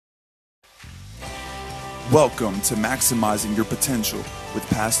Welcome to Maximizing Your Potential with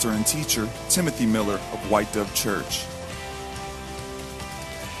pastor and teacher Timothy Miller of White Dove Church.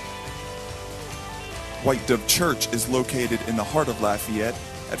 White Dove Church is located in the heart of Lafayette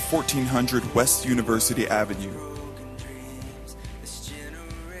at 1400 West University Avenue.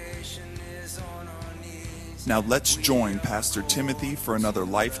 Now let's join Pastor Timothy for another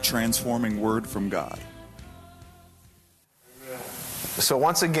life-transforming word from God. So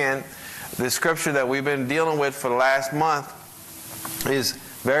once again, the scripture that we've been dealing with for the last month is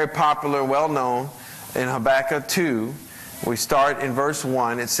very popular, well known in Habakkuk 2. We start in verse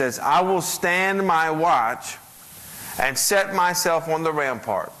 1. It says, I will stand my watch and set myself on the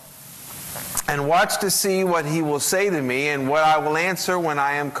rampart and watch to see what he will say to me and what I will answer when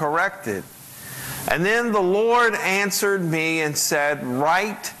I am corrected. And then the Lord answered me and said,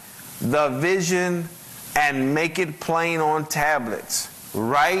 write the vision and make it plain on tablets.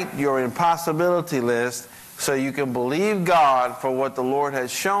 Write your impossibility list so you can believe God for what the Lord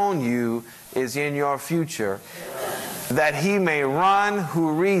has shown you is in your future, that he may run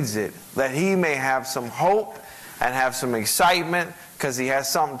who reads it, that he may have some hope and have some excitement because he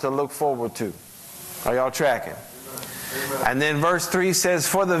has something to look forward to. Are y'all tracking? Amen. And then verse 3 says,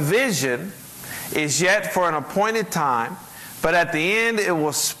 for the vision is yet for an appointed time, but at the end it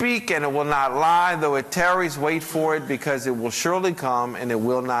will speak and it will not lie. Though it tarries, wait for it, because it will surely come and it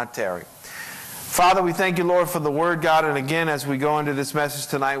will not tarry. Father, we thank you, Lord, for the word, God. And again, as we go into this message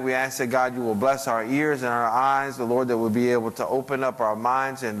tonight, we ask that, God, you will bless our ears and our eyes, the Lord, that we'll be able to open up our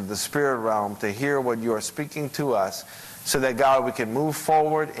minds into the spirit realm to hear what you are speaking to us, so that, God, we can move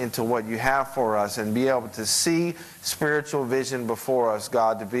forward into what you have for us and be able to see spiritual vision before us,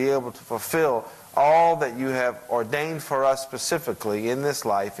 God, to be able to fulfill all that you have ordained for us specifically in this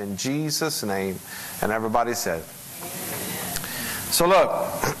life, in Jesus' name. And everybody said. So look,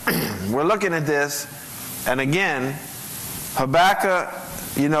 we're looking at this, and again, Habakkuk,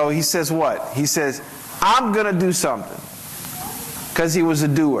 he says what? He says, I'm going to do something, because he was a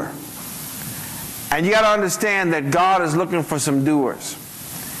doer. And you got to understand that God is looking for some doers.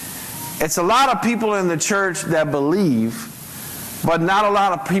 It's a lot of people in the church that believe, but not a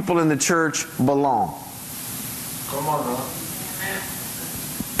lot of people in the church belong. Come on, man.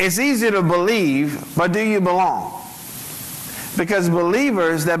 It's easy to believe, but do you belong? Because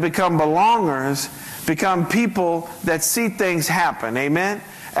believers that become belongers become people that see things happen. Amen?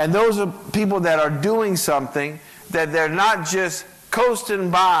 And those are people that are doing something, that they're not just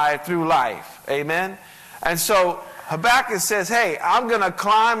coasting by through life. Amen? And so Habakkuk says, hey, I'm going to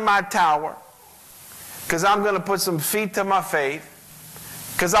climb my tower, because I'm going to put some feet to my faith,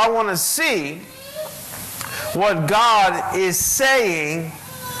 because I want to see what God is saying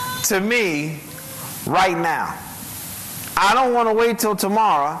to me right now. I don't want to wait till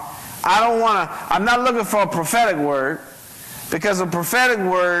tomorrow. I'm not looking for a prophetic word, because a prophetic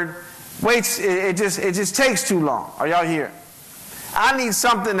word waits, it just takes too long. Are y'all here? I need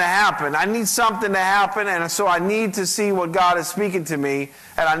something to happen. And so I need to see what God is speaking to me,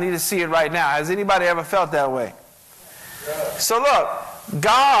 and I need to see it right now. Has anybody ever felt that way? So look,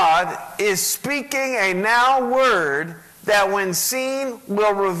 God is speaking a now word that when seen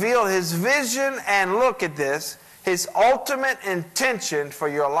will reveal his vision and, look at this, his ultimate intention for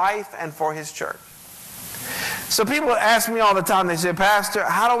your life and for his church. So people ask me all the time, they say, Pastor,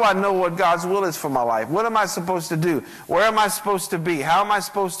 how do I know what God's will is for my life? What am I supposed to do? Where am I supposed to be? How am I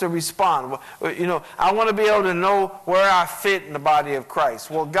supposed to respond? I want to be able to know where I fit in the body of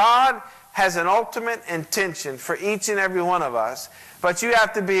Christ. Well, God has an ultimate intention for each and every one of us, but you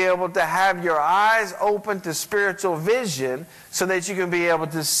have to be able to have your eyes open to spiritual vision so that you can be able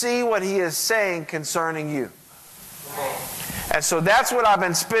to see what he is saying concerning you. And so that's what I've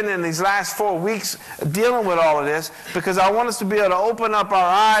been spending these last 4 weeks dealing with all of this, because I want us to be able to open up our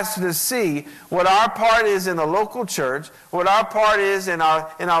eyes to see what our part is in the local church, what our part is in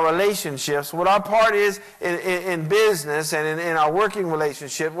our relationships, what our part is in business and in our working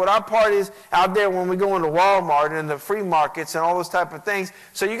relationship, what our part is out there when we go into Walmart and the free markets and all those type of things.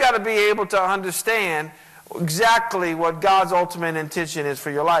 So you got to be able to understand exactly what God's ultimate intention is for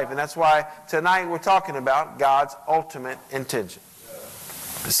your life. And that's why tonight we're talking about God's ultimate intention.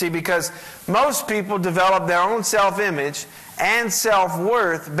 See, because most people develop their own self-image and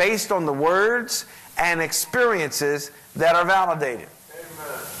self-worth based on the words and experiences that are validated.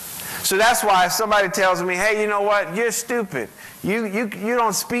 Amen. So that's why if somebody tells me, hey, you know what, you're stupid, you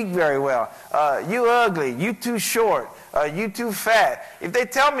don't speak very well, you ugly, you too short, you too fat. If they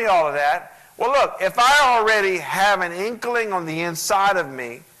tell me all of that, well, look, if I already have an inkling on the inside of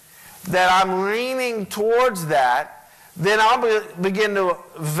me that I'm leaning towards that, then I'll begin to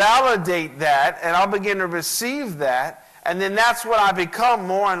validate that, and I'll begin to receive that, and then that's what I become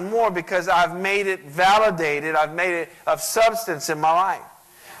more and more, because I've made it validated, I've made it of substance in my life.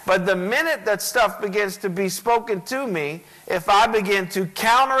 But the minute that stuff begins to be spoken to me, if I begin to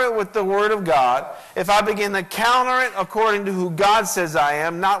counter it with the Word of God, if I begin to counter it according to who God says I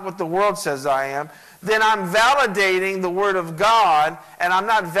am, not what the world says I am, then I'm validating the Word of God, and I'm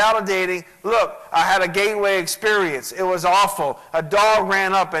not validating, look, I had a gateway experience. It was awful. A dog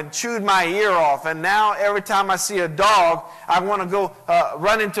ran up and chewed my ear off, and now every time I see a dog, I want to go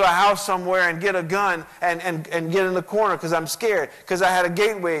run into a house somewhere and get a gun and get in the corner because I'm scared, because I had a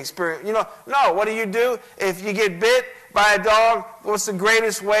gateway experience. You know, no, what do? If you get bit by a dog, what's the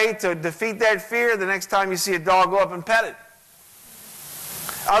greatest way to defeat that fear? The next time you see a dog, go up and pet it.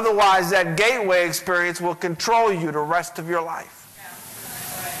 Otherwise, that gateway experience will control you the rest of your life.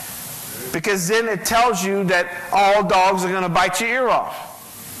 Because then it tells you that all dogs are going to bite your ear off.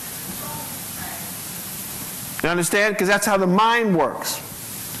 You understand? Because that's how the mind works.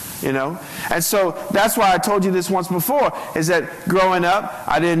 You know? And so that's why I told you this once before, is that growing up,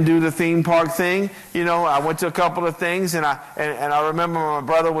 I didn't do the theme park thing. You know, I went to a couple of things, and I remember my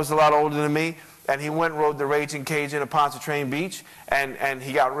brother was a lot older than me, and he went and rode the Raging Cajun at Pontchartrain Beach, and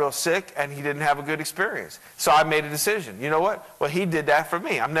he got real sick, and he didn't have a good experience. So I made a decision. You know what? Well, he did that for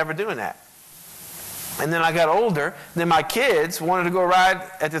me. I'm never doing that. And then I got older. Then my kids wanted to go ride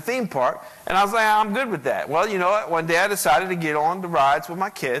at the theme park, and I was like, I'm good with that. Well, you know what? One day I decided to get on the rides with my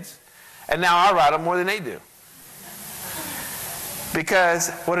kids, and now I ride them more than they do. Because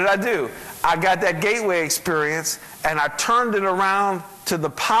what did I do? I got that gateway experience, and I turned it around to the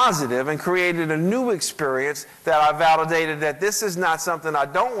positive and created a new experience that I validated that this is not something I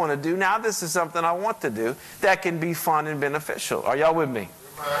don't want to do. Now this is something I want to do that can be fun and beneficial. Are y'all with me?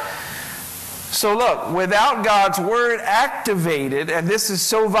 So look, without God's Word activated, and this is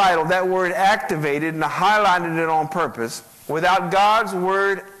so vital, that word activated, and I highlighted it on purpose, without God's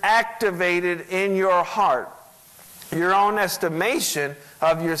Word activated in your heart, your own estimation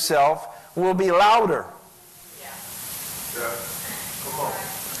of yourself will be louder. Yeah.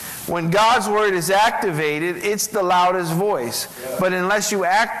 When God's Word is activated, it's the loudest voice. Yeah. But unless you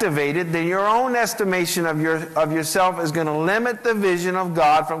activate it, then your own estimation of yourself is going to limit the vision of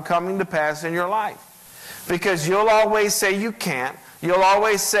God from coming to pass in your life. Because you'll always say you can't. You'll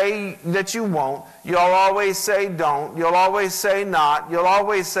always say that you won't. You'll always say don't. You'll always say not. You'll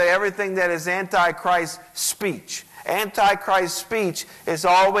always say everything that is Antichrist speech. Antichrist speech is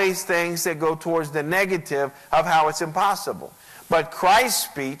always things that go towards the negative of how it's impossible. But Christ's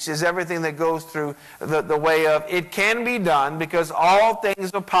speech is everything that goes through the way of it can be done because all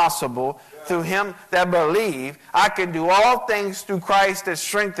things are possible through him that believe. I can do all things through Christ that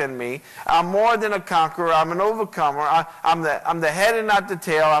strengthen me. I'm more than a conqueror. I'm an overcomer. I'm the head and not the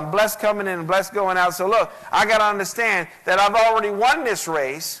tail. I'm blessed coming in and blessed going out. So look, I got to understand that I've already won this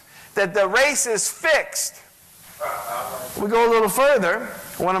race, that the race is fixed. We go a little further.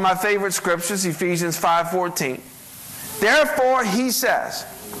 One of my favorite scriptures, Ephesians 5:14. Therefore, he says,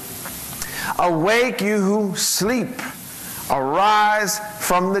 awake you who sleep, arise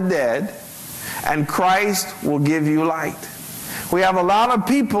from the dead, and Christ will give you light. We have a lot of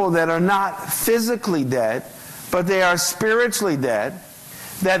people that are not physically dead, but they are spiritually dead,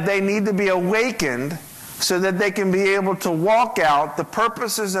 that they need to be awakened so that they can be able to walk out the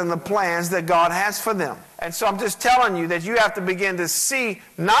purposes and the plans that God has for them. And so I'm just telling you that you have to begin to see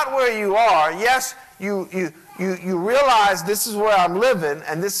not where you are. Yes, you realize this is where I'm living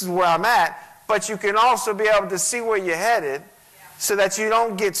and this is where I'm at, but you can also be able to see where you're headed so that you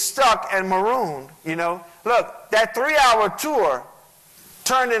don't get stuck and marooned, you know. Look, that 3-hour tour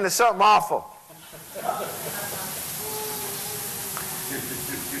turned into something awful.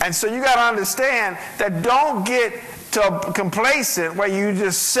 And so you got to understand that don't get complacent where you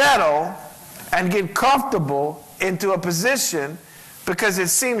just settle and get comfortable into a position because it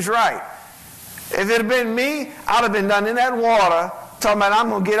seems right. If it had been me, I'd have been done in that water talking about I'm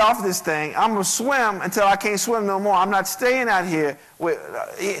going to get off this thing. I'm going to swim until I can't swim no more. I'm not staying out here with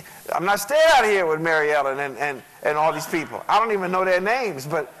Mary Ellen and all these people. I don't even know their names,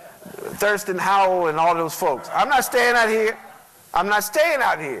 but Thurston Howell and all those folks. I'm not staying out here. I'm not staying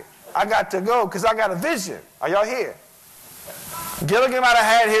out here. I got to go because I got a vision. Are y'all here? Gilligan might have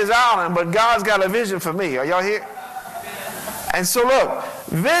had his island, but God's got a vision for me. Are y'all here? And so look,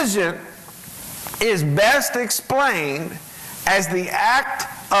 vision is best explained as the act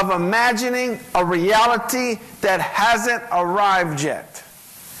of imagining a reality that hasn't arrived yet.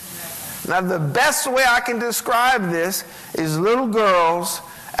 Now, the best way I can describe this is little girls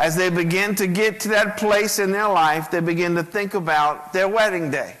as they begin to get to that place in their life, they begin to think about their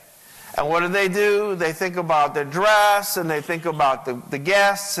wedding day. And what do? They think about their dress, and they think about the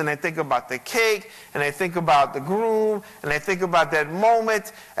guests, and they think about the cake, and they think about the groom, and they think about that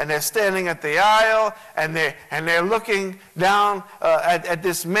moment, and they're standing at the aisle, and they're looking down at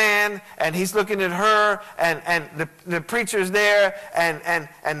this man, and he's looking at her, and the preacher's there,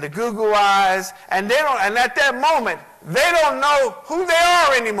 and the goo-goo eyes, and at that moment, they don't know who they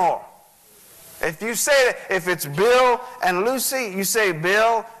are anymore. If you say that, if it's Bill and Lucy, you say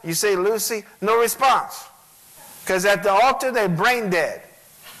Bill, you say Lucy, no response. Because at the altar, they're brain dead.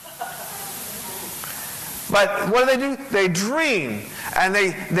 But what do? They dream. And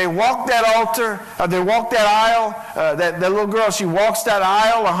they walk that altar, they walk that aisle. That little girl, she walks that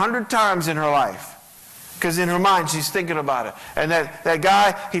aisle 100 times in her life. Because in her mind, she's thinking about it. And that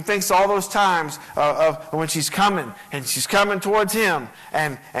guy, he thinks all those times of when she's coming, and she's coming towards him,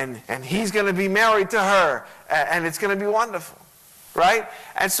 and he's going to be married to her, and it's going to be wonderful, right?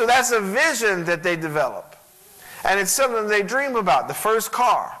 And so that's a vision that they develop. And it's something they dream about, the first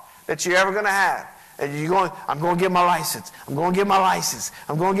car that you're ever going to have. And you're going, I'm going to get my license. I'm going to get my license.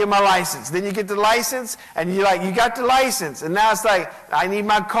 I'm going to get my license. Then you get the license, and you're like, you got the license. And now it's like, I need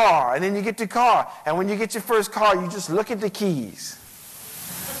my car. And then you get the car. And when you get your first car, you just look at the keys.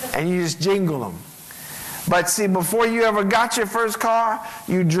 And you just jingle them. But see, before you ever got your first car,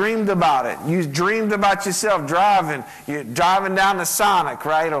 you dreamed about it. You dreamed about yourself driving. You're driving down the Sonic,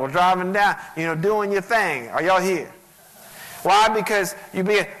 right? Or driving down, doing your thing. Are y'all here? Why? Because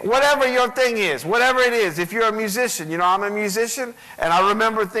whatever your thing is, whatever it is, if you're a musician, I'm a musician, and I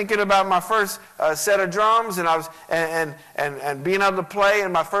remember thinking about my first set of drums, and I was and being able to play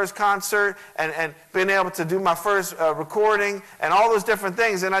in my first concert, and being able to do my first recording, and all those different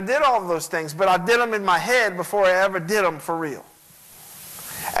things. And I did all of those things, but I did them in my head before I ever did them for real.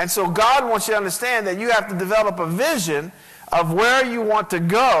 And so God wants you to understand that you have to develop a vision of where you want to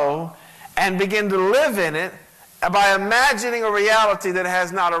go and begin to live in it, by imagining a reality that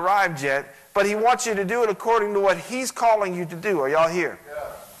has not arrived yet, but he wants you to do it according to what he's calling you to do. Are y'all here?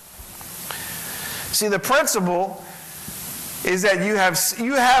 Yeah. See, the principle is that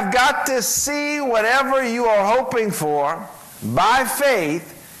you have got to see whatever you are hoping for by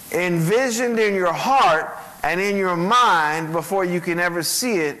faith, envisioned in your heart and in your mind before you can ever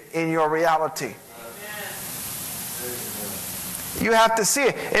see it in your reality. You have to see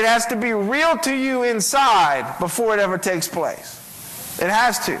it. It has to be real to you inside before it ever takes place. It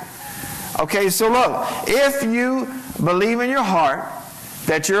has to. Okay, so look, if you believe in your heart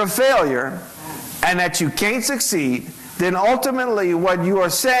that you're a failure and that you can't succeed, then ultimately what you are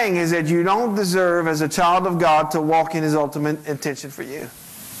saying is that you don't deserve as a child of God to walk in his ultimate intention for you.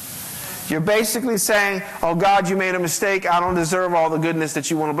 You're basically saying, oh God, you made a mistake. I don't deserve all the goodness that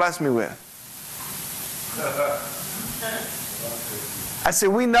you want to bless me with. I said,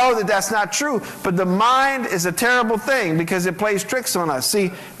 we know that that's not true, but the mind is a terrible thing because it plays tricks on us. See,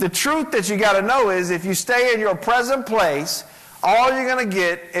 the truth that you got to know is if you stay in your present place, all you're going to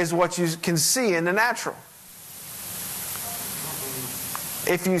get is what you can see in the natural.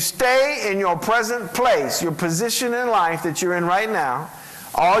 If you stay in your present place, your position in life that you're in right now,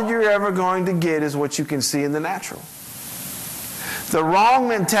 all you're ever going to get is what you can see in the natural. The wrong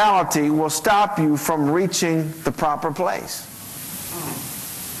mentality will stop you from reaching the proper place.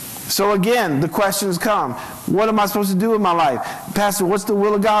 So again, the questions come. What am I supposed to do with my life? Pastor, what's the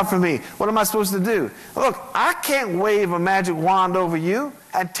will of God for me? What am I supposed to do? Look, I can't wave a magic wand over you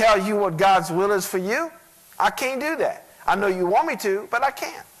and tell you what God's will is for you. I can't do that. I know you want me to, but I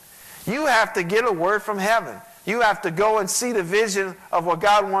can't. You have to get a word from heaven. You have to go and see the vision of what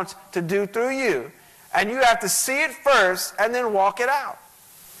God wants to do through you. And you have to see it first and then walk it out.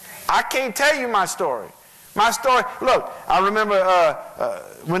 I can't tell you my story. My story, look, I remember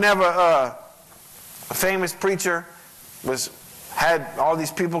whenever a famous preacher had all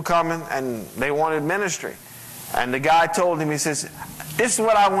these people coming and they wanted ministry. And the guy told him, he says, this is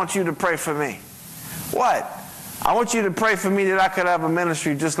what I want you to pray for me. What? I want you to pray for me that I could have a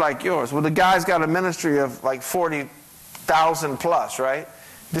ministry just like yours. Well, the guy's got a ministry of like 40,000 plus, right?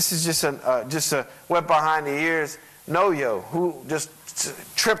 This is just a wet behind the ears no-yo who just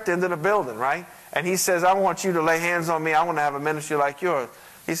tripped into the building, right? And he says, I want you to lay hands on me. I want to have a ministry like yours.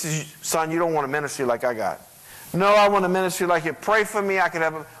 He says, son, you don't want a ministry like I got. No, I want a ministry like it. Pray for me. I could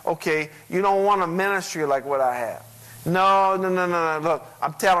have a... Okay, you don't want a ministry like what I have. No. Look,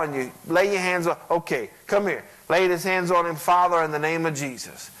 I'm telling you, lay your hands on... Okay, come here. Lay his hands on him, Father, in the name of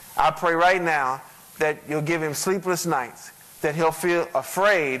Jesus. I pray right now that you'll give him sleepless nights, that he'll feel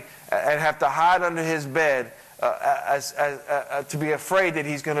afraid and have to hide under his bed to be afraid that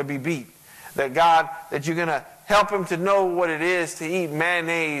he's going to be beat. That you're going to help him to know what it is to eat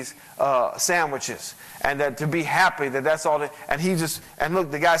mayonnaise sandwiches, and that to be happy that that's all that. And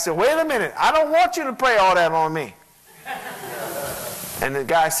look, the guy said, "Wait a minute, I don't want you to pray all that on me." And the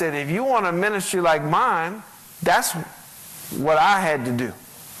guy said, "If you want a ministry like mine, that's what I had to do.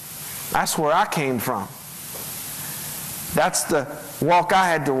 That's where I came from. That's the walk I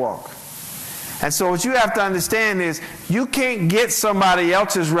had to walk." And so what you have to understand is you can't get somebody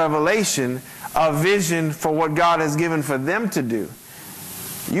else's revelation, a vision for what God has given for them to do.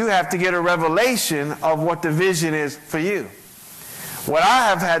 You have to get a revelation of what the vision is for you. What I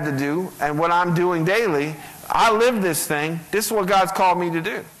have had to do and what I'm doing daily, I live this thing. This is what God's called me to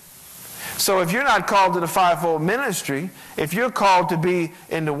do. So if you're not called to the fivefold ministry, if you're called to be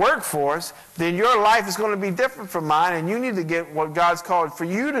in the workforce, then your life is going to be different from mine, and you need to get what God's called for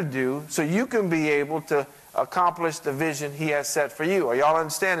you to do so you can be able to accomplish the vision he has set for you. Are y'all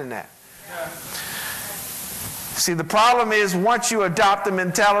understanding that? Yeah. See, the problem is once you adopt the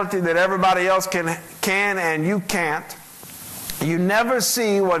mentality that everybody else can and you can't, you never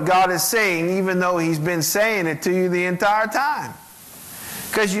see what God is saying, even though he's been saying it to you the entire time.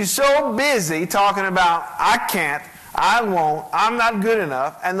 Because you're so busy talking about, I can't, I won't, I'm not good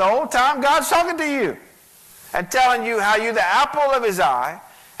enough. And the whole time God's talking to you and telling you how you're the apple of his eye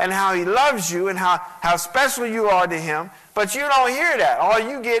and how he loves you and how special you are to him. But you don't hear that. All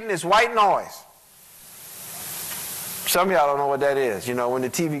you're getting is white noise. Some of y'all don't know what that is. You know, when the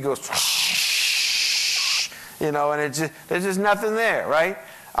TV goes, you know, and there's just nothing there, right?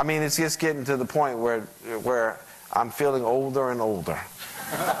 I mean, it's just getting to the point where I'm feeling older and older.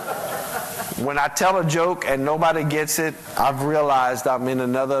 When I tell a joke and nobody gets it, I've realized I'm in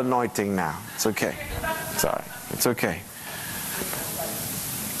another anointing now. It's okay. It's all right. It's okay.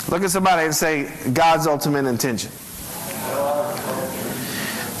 Look at somebody and say, God's ultimate intention.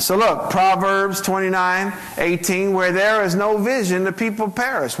 So look, Proverbs 29:18, where there is no vision, the people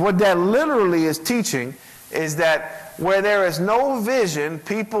perish. What that literally is teaching is that where there is no vision,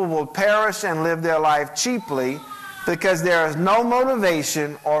 people will perish and live their life cheaply, because there is no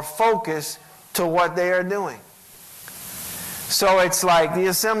motivation or focus to what they are doing. So it's like the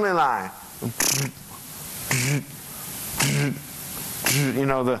assembly line. You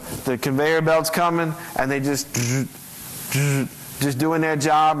know, the conveyor belt's coming, and they just doing their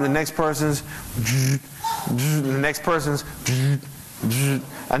job. The next person's,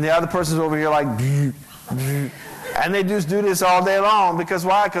 and the other person's over here like, and they just do this all day long. Because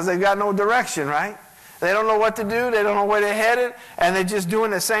why? Because they've got no direction, right? They don't know what to do. They don't know where they're headed. And they're just doing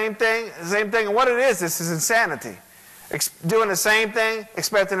the same thing. And what it is, this is insanity. Doing the same thing,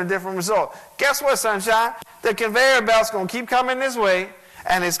 expecting a different result. Guess what, sunshine? The conveyor belt's going to keep coming this way,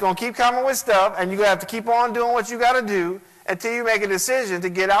 and it's going to keep coming with stuff, and you're going to have to keep on doing what you got to do until you make a decision to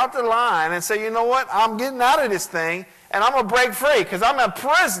get out the line and say, you know what? I'm getting out of this thing, and I'm going to break free because I'm a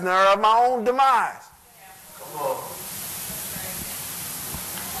prisoner of my own demise. Come on.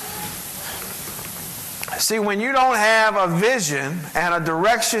 See, when you don't have a vision and a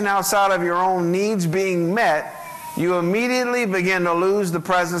direction outside of your own needs being met, you immediately begin to lose the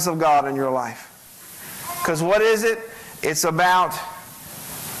presence of God in your life. Because what is it? It's about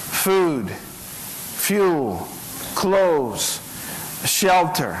food, fuel, clothes,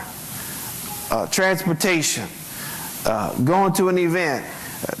 shelter, transportation, going to an event,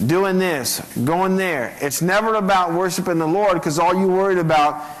 doing this, going there. It's never about worshiping the Lord, because all you're worried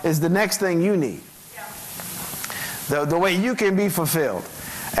about is the next thing you need. The way you can be fulfilled.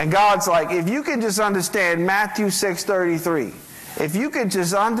 And God's like, if you can just understand Matthew 6:33, if you can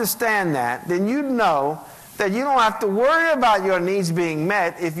just understand that, then you know that you don't have to worry about your needs being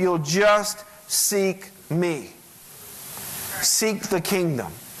met if you'll just seek me. Seek the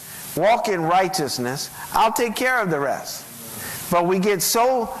kingdom. Walk in righteousness. I'll take care of the rest. But we get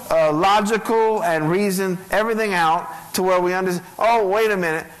so logical and reason everything out to where we understand, oh, wait a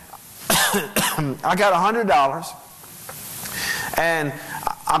minute. I got $100. And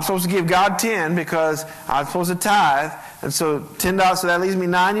I'm supposed to give God 10 because I'm supposed to tithe. And so $10, so that leaves me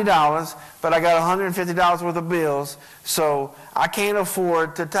 $90. But I got $150 worth of bills, so I can't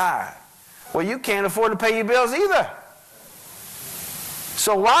afford to tithe. Well, you can't afford to pay your bills either.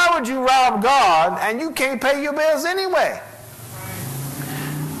 So why would you rob God and you can't pay your bills anyway?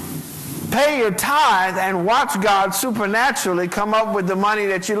 Pay your tithe and watch God supernaturally come up with the money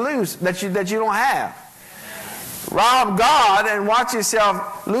that you lose, that you don't have. Rob God and watch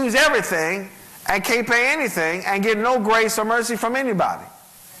yourself lose everything and can't pay anything and get no grace or mercy from anybody.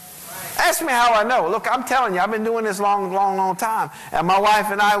 Ask me how I know. Look, I'm telling you, I've been doing this long time. And my wife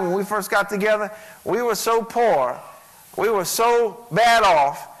and I, when we first got together, we were so poor, we were so bad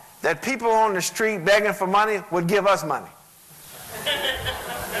off that people on the street begging for money would give us money.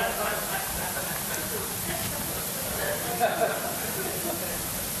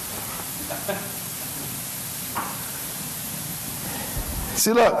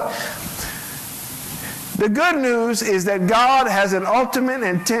 See, look, the good news is that God has an ultimate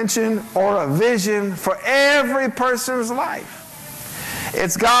intention or a vision for every person's life.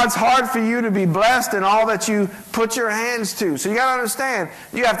 It's God's heart for you to be blessed in all that you put your hands to. So you got to understand,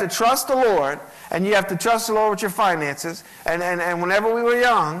 you have to trust the Lord, and you have to trust the Lord with your finances. And whenever we were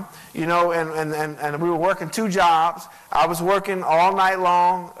young, you know, and we were working 2 jobs, I was working all night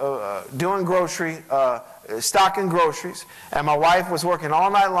long doing stocking groceries, and my wife was working all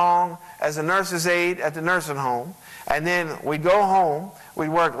night long as a nurse's aide at the nursing home. And then we'd go home. We'd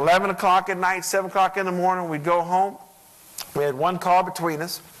work 11 o'clock at night, 7 o'clock in the morning. We'd go home. We had 1 car between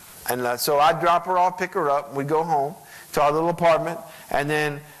us, and so I'd drop her off, pick her up. We'd go home to our little apartment, and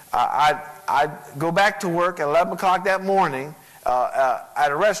then I'd go back to work at 11 o'clock that morning at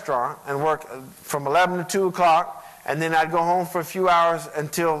a restaurant and work from 11 to 2 o'clock. And then I'd go home for a few hours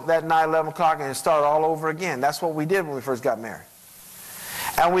until that night, 11 o'clock, and start all over again. That's what we did when we first got married.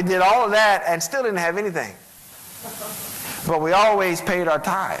 And we did all of that and still didn't have anything. But we always paid our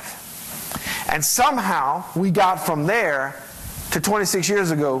tithe. And somehow we got from there to 26 years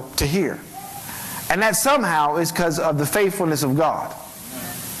ago to here. And that somehow is because of the faithfulness of God.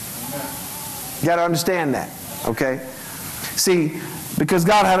 You got to understand that, okay? See, because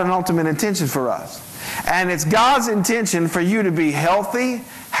God had an ultimate intention for us. And it's God's intention for you to be healthy,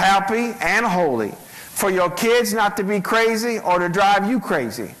 happy, and holy. For your kids not to be crazy or to drive you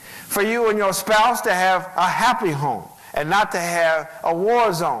crazy. For you and your spouse to have a happy home and not to have a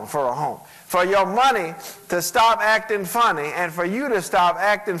war zone for a home. For your money to stop acting funny, and for you to stop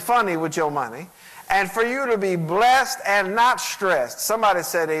acting funny with your money. And for you to be blessed and not stressed. Somebody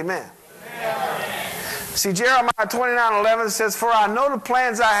said amen. Amen. See, Jeremiah 29:11 says, "For I know the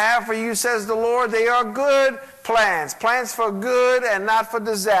plans I have for you, says the Lord. They are good plans, plans for good and not for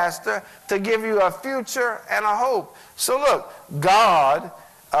disaster, to give you a future and a hope." So look, God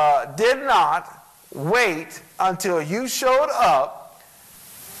did not wait until you showed up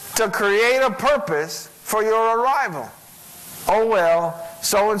to create a purpose for your arrival. Oh, well,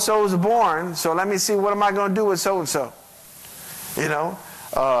 so-and-so is born, so let me see, what am I going to do with so-and-so? You know,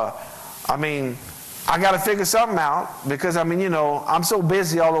 I got to figure something out because, I'm so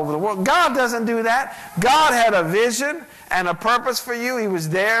busy all over the world. God doesn't do that. God had a vision and a purpose for you. He was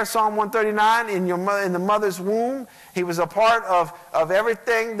there, Psalm 139, in the mother's womb. He was a part of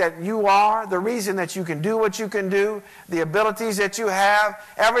everything that you are, the reason that you can do what you can do, the abilities that you have,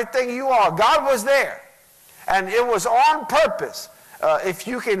 everything you are. God was there. And it was on purpose. If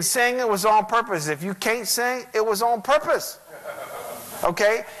you can sing, it was on purpose. If you can't sing, it was on purpose.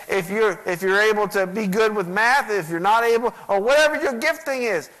 Okay? If you're able to be good with math, if you're not able, or whatever your gifting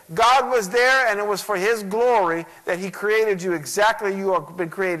is, God was there, and it was for His glory that He created you exactly. You have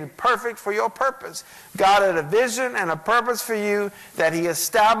been created perfect for your purpose. God had a vision and a purpose for you that He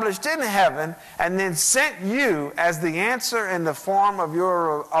established in heaven and then sent you as the answer in the form of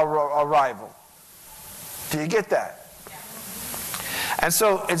your arrival. Do you get that? And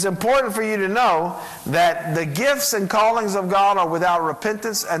so it's important for you to know that the gifts and callings of God are without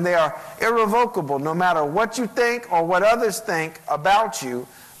repentance, and they are irrevocable. No matter what you think or what others think about you,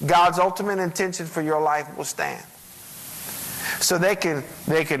 God's ultimate intention for your life will stand. So they can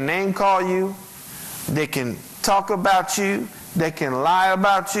name call you, they can talk about you, they can lie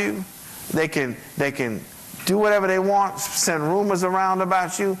about you, they can do whatever they want, send rumors around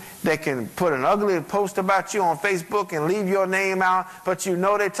about you. They can put an ugly post about you on Facebook and leave your name out, but you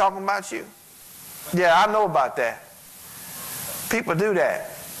know they're talking about you. Yeah, I know about that. People do that.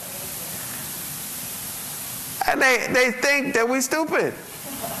 And they think that we're stupid.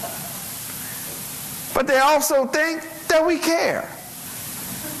 But they also think that we care.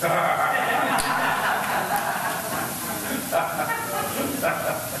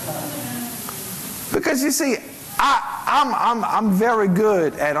 Because you see, I'm very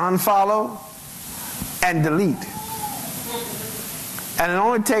good at unfollow and delete. And it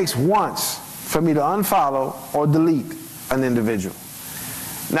only takes once for me to unfollow or delete an individual.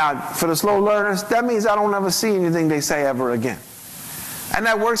 Now, for the slow learners, that means I don't ever see anything they say ever again. And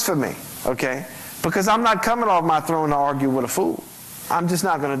that works for me, okay? Because I'm not coming off my throne to argue with a fool. I'm just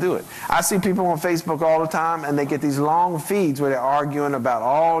not going to do it. I see people on Facebook all the time, and they get these long feeds where they're arguing about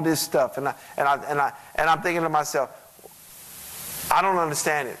all this stuff, and I'm thinking to myself, I don't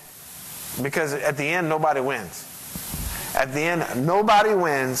understand it. Because at the end, nobody wins. At the end, nobody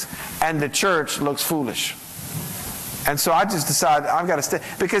wins, and the church looks foolish. And so I just decided I've got to stay.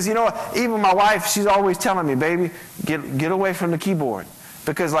 Because you know what? Even my wife, she's always telling me, baby, get away from the keyboard.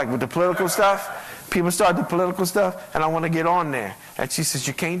 Because like with the political stuff, people start the political stuff, and I want to get on there. And she says,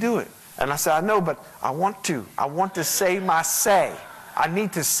 you can't do it. And I said, I know, but I want to. I want to say my say. I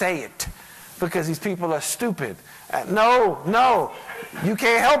need to say it. Because these people are stupid. No, you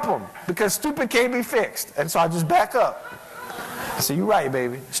can't help them. Because stupid can't be fixed. And so I just back up. I said, you're right,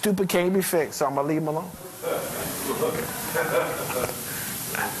 baby. Stupid can't be fixed, so I'm going to leave them alone.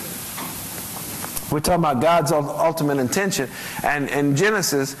 We're talking about God's ultimate intention. And in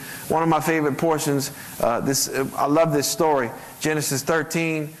Genesis, one of my favorite portions, I love this story. Genesis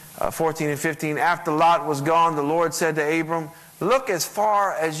 13, 14 and 15. After Lot was gone, the Lord said to Abram, look as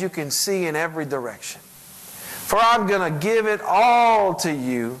far as you can see in every direction. For I'm going to give it all to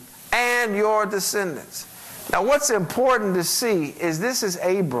you and your descendants. Now what's important to see is this is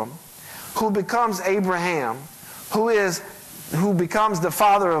Abram, who becomes Abraham, who becomes the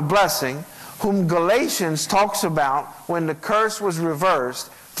father of blessing, whom Galatians talks about when the curse was reversed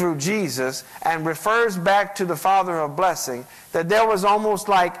through Jesus and refers back to the father of blessing, that there was almost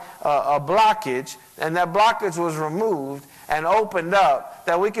like a blockage, and that blockage was removed and opened up,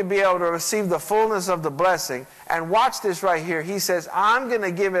 that we could be able to receive the fullness of the blessing. And watch this right here. He says, I'm going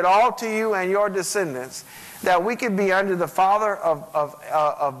to give it all to you and your descendants, that we could be under the father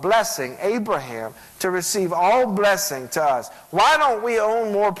of blessing, Abraham, to receive all blessing to us. Why don't we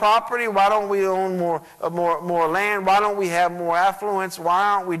own more property? Why don't we own more land? Why don't we have more affluence? Why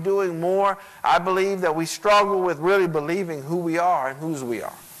aren't we doing more? I believe that we struggle with really believing who we are and whose we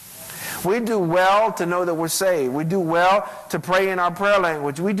are. We do well to know that we're saved. We do well to pray in our prayer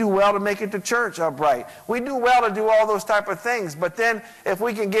language. We do well to make it to church upright. We do well to do all those type of things. But then if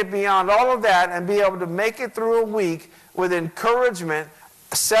we can get beyond all of that and be able to make it through a week with encouragement,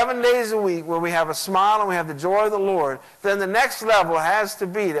 7 days a week where we have a smile and we have the joy of the Lord, then the next level has to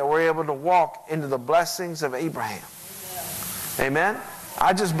be that we're able to walk into the blessings of Abraham. Amen?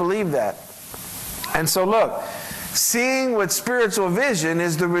 I just believe that. And so look, seeing with spiritual vision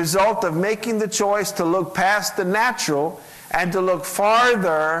is the result of making the choice to look past the natural and to look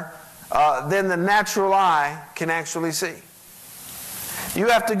farther than the natural eye can actually see. You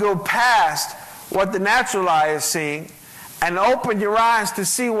have to go past what the natural eye is seeing and open your eyes to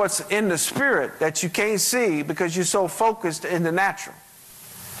see what's in the spirit that you can't see because you're so focused in the natural.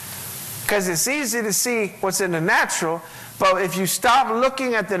 Because it's easy to see what's in the natural, but if you stop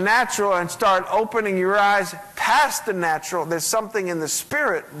looking at the natural and start opening your eyes past the natural, there's something in the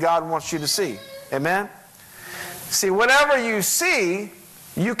spirit God wants you to see. Amen? See, whatever you see,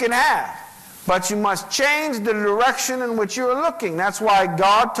 you can have. But you must change the direction in which you're looking. That's why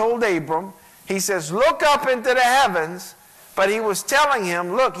God told Abram, he says, look up into the heavens. But he was telling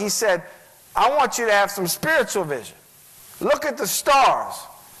him, look, he said, I want you to have some spiritual vision. Look at the stars.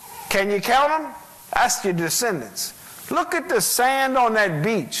 Can you count them? That's your descendants. Look at the sand on that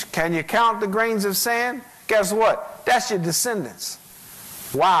beach. Can you count the grains of sand? Guess what? That's your descendants.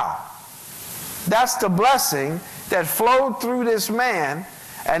 Wow. That's the blessing that flowed through this man,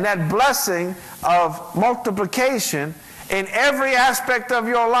 and that blessing of multiplication in every aspect of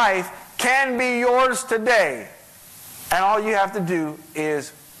your life can be yours today. And all you have to do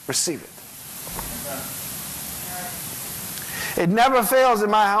is receive it. It never fails in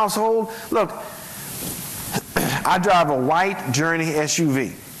my household. Look, I drive a white Journey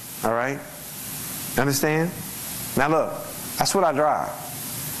SUV, all right? Understand? Now look, that's what I drive.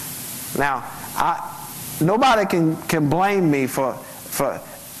 Now, nobody can blame me for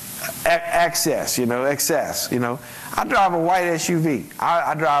excess. I drive a white SUV.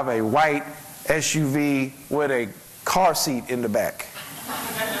 I drive a white SUV with a car seat in the back.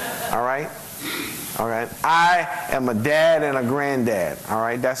 All right? All right? I am a dad and a granddad. All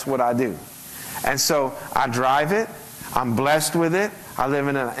right? That's what I do. And so I drive it. I'm blessed with it. I live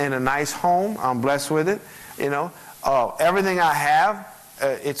in a nice home. I'm blessed with it. Everything I have,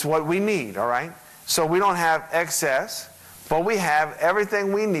 it's what we need. All right? So we don't have excess, but we have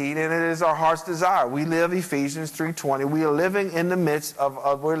everything we need, and it is our heart's desire. We live Ephesians 3:20. We are living in the midst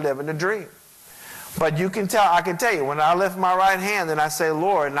of we're living a dream. But I can tell you, when I lift my right hand and I say,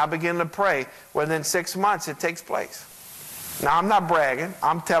 Lord, and I begin to pray, within 6 months it takes place. Now, I'm not bragging.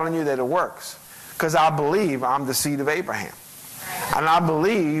 I'm telling you that it works. Because I believe I'm the seed of Abraham. And I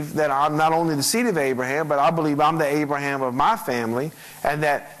believe that I'm not only the seed of Abraham, but I believe I'm the Abraham of my family, and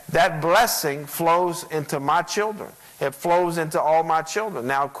that blessing flows into my children. It flows into all my children.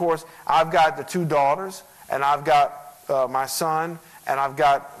 Now, of course, I've got the 2 daughters, and I've got my son, and I've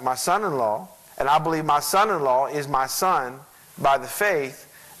got my son-in-law, and I believe my son-in-law is my son by the faith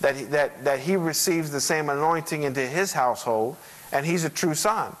that he receives the same anointing into his household, and he's a true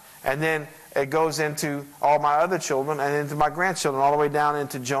son. And then it goes into all my other children and into my grandchildren, all the way down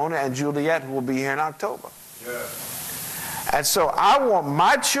into Jonah and Juliet, who will be here in October. Yeah. And so I want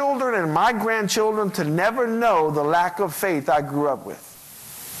my children and my grandchildren to never know the lack of faith I grew up with.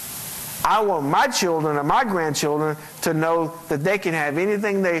 I want my children and my grandchildren to know that they can have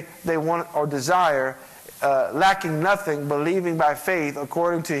anything they want or desire, lacking nothing, believing by faith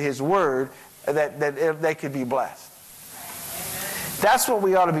according to His Word, that they could be blessed. That's what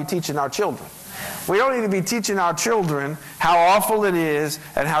we ought to be teaching our children. We don't need to be teaching our children how awful it is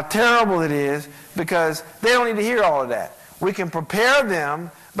and how terrible it is, because they don't need to hear all of that. We can prepare them,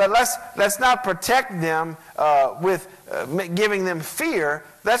 but let's not protect them with giving them fear.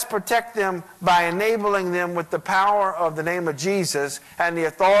 Let's protect them by enabling them with the power of the name of Jesus and the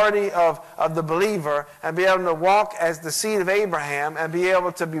authority of the believer, and be able to walk as the seed of Abraham and be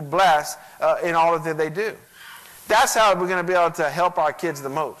able to be blessed in all that they do. That's how we're going to be able to help our kids the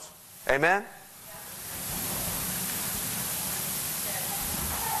most. Amen?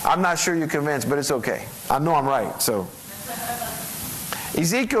 I'm not sure you're convinced, but it's okay. I know I'm right, so.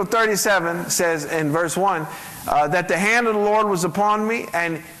 Ezekiel 37 says in verse 1 that the hand of the Lord was upon me,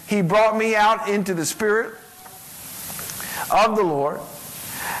 and He brought me out into the spirit of the Lord,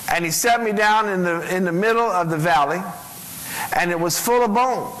 and He set me down in the middle of the valley, and it was full of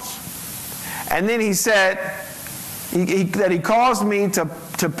bones. And then He said that He caused me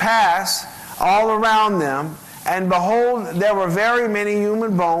to pass all around them, and behold, there were very many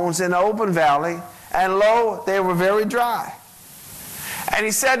human bones in the open valley, and lo, they were very dry. And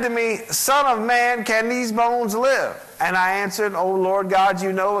He said to me, Son of man, can these bones live? And I answered, O Lord God,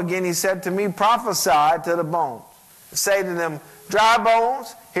 you know. Again He said to me, prophesy to the bones. Say to them, dry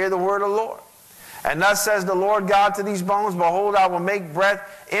bones, hear the word of the Lord. And thus says the Lord God to these bones, behold, I will make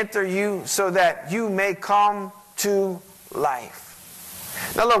breath enter you, so that you may come to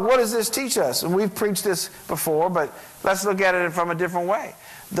life. Now look, what does this teach us? And we've preached this before, but let's look at it from a different way.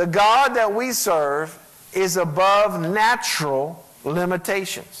 The God that we serve is above natural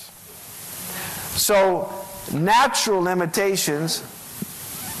limitations. So natural limitations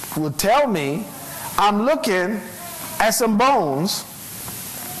will tell me I'm looking at some bones.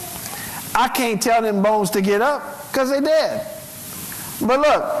 I can't tell them bones to get up because they're dead. But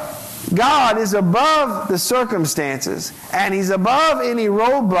look, God is above the circumstances, and He's above any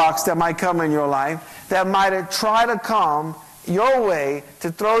roadblocks that might come in your life that might try to come your way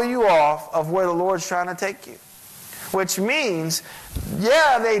to throw you off of where the Lord's trying to take you. Which means,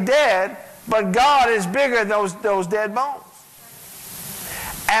 yeah, they dead, but God is bigger than those dead bones.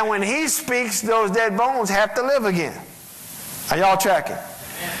 And when He speaks, those dead bones have to live again. Are y'all tracking?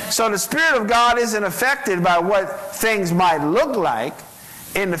 So the Spirit of God isn't affected by what things might look like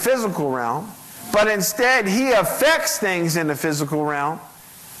in the physical realm, but instead He affects things in the physical realm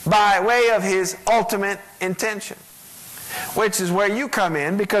by way of His ultimate intention. Which is where you come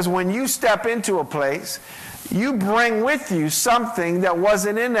in, because when you step into a place, you bring with you something that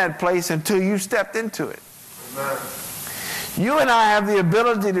wasn't in that place until you stepped into it. Amen. You and I have the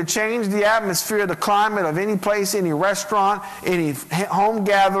ability to change the atmosphere, the climate of any place, any restaurant, any home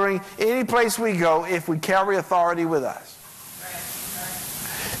gathering, any place we go, if we carry authority with us.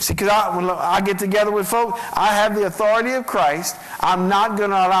 See, because when I get together with folk, I have the authority of Christ. I'm not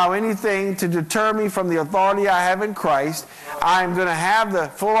going to allow anything to deter me from the authority I have in Christ. I'm going to have the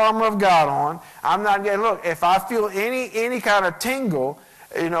full armor of God on. I'm not going to, look, if I feel any kind of tingle,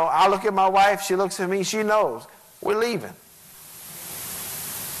 I look at my wife, she looks at me, she knows. We're leaving.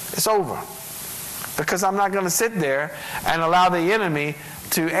 It's over. Because I'm not going to sit there and allow the enemy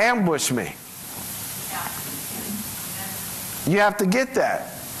to ambush me. You have to get that.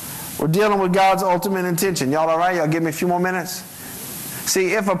 We're dealing with God's ultimate intention. Y'all all right? Y'all give me a few more minutes?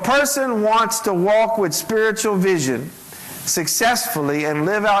 See, if a person wants to walk with spiritual vision successfully and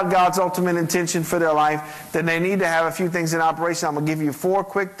live out God's ultimate intention for their life, then they need to have a few things in operation. I'm going to give you 4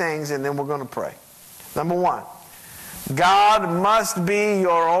 quick things, and then we're going to pray. Number 1, God must be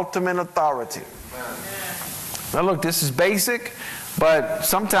your ultimate authority. Now look, this is basic, but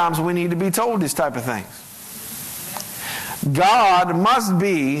sometimes we need to be told this type of things. God must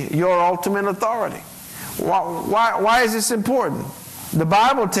be your ultimate authority. Why is this important? The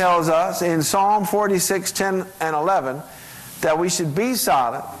Bible tells us in Psalm 46, 10 and 11 that we should be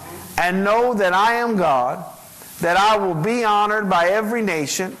silent and know that I am God, that I will be honored by every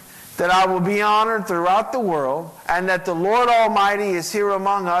nation, that I will be honored throughout the world, and that the Lord Almighty is here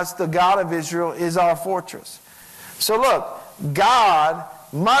among us, the God of Israel is our fortress. So look, God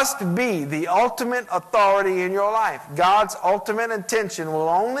must be the ultimate authority in your life. God's ultimate intention will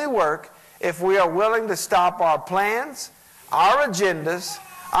only work if we are willing to stop our plans, our agendas,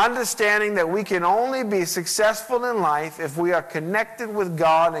 understanding that we can only be successful in life if we are connected with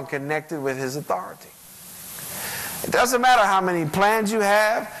God and connected with His authority. It doesn't matter how many plans you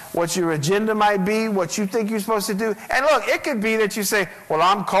have, what your agenda might be, what you think you're supposed to do. And look, it could be that you say, well,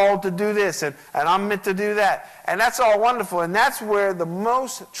 I'm called to do this and I'm meant to do that. And that's all wonderful. And that's where the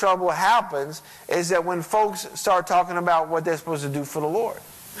most trouble happens, is that when folks start talking about what they're supposed to do for the Lord.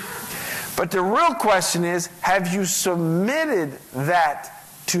 But the real question is, have you submitted that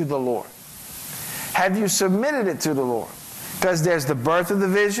to the Lord? Have you submitted it to the Lord? Because there's the birth of the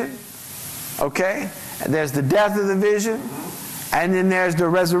vision, okay? And there's the death of the vision, and then there's the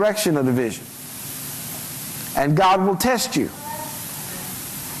resurrection of the vision. And God will test you.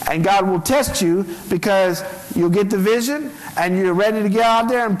 And God will test you because you'll get the vision, and you're ready to get out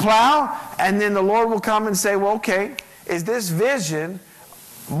there and plow, and then the Lord will come and say, well, okay, is this vision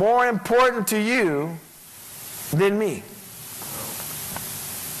more important to you than me?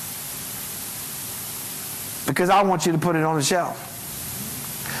 Because I want you to put it on the shelf.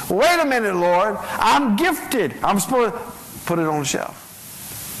 Wait a minute, Lord. I'm gifted. I'm supposed to put it on the shelf.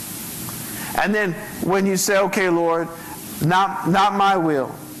 And then when you say, okay, Lord, not my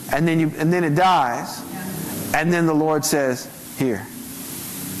will, and then it dies, and then the Lord says, here.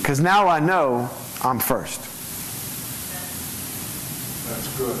 Because now I know I'm first.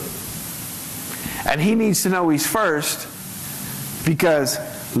 That's good. And He needs to know He's first because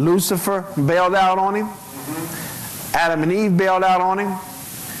Lucifer bailed out on Him. Adam and Eve bailed out on Him.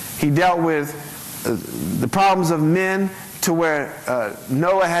 He dealt with the problems of men to where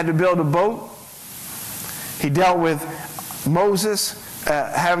Noah had to build a boat. He dealt with Moses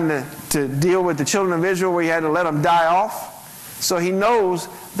having to deal with the children of Israel where he had to let them die off. So He knows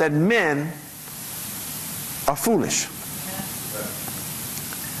that men are foolish.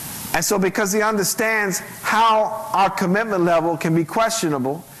 And so because He understands how our commitment level can be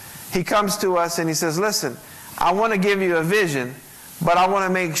questionable, He comes to us and He says, listen, I want to give you a vision, but I want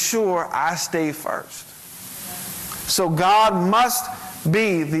to make sure I stay first. So God must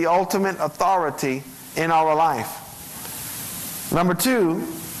be the ultimate authority in our life. Number 2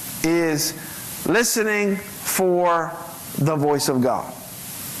 is listening for the voice of God.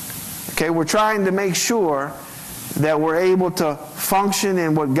 Okay, we're trying to make sure that we're able to function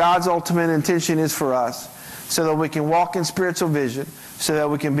in what God's ultimate intention is for us, so that we can walk in spiritual vision, so that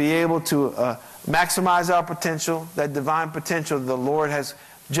we can be able to maximize our potential, that divine potential the Lord has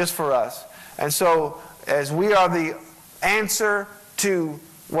just for us. And so, as we are the answer to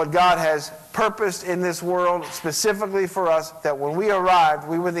what God has purposed in this world, specifically for us, that when we arrived,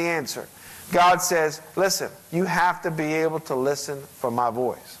 we were the answer. God says, listen, you have to be able to listen for my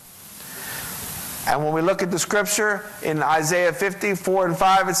voice. And when we look at the scripture in Isaiah 50, 4 and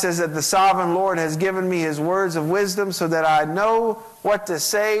 5, it says that the sovereign Lord has given me His words of wisdom so that I know what to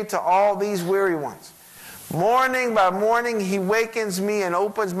say to all these weary ones. Morning by morning He wakens me and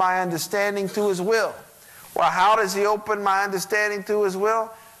opens my understanding to His will. Well, how does He open my understanding to His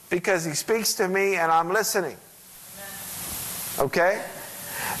will? Because He speaks to me and I'm listening. Okay?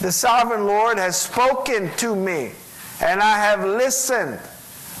 The sovereign Lord has spoken to me and I have listened.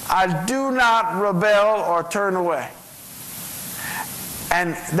 I do not rebel or turn away.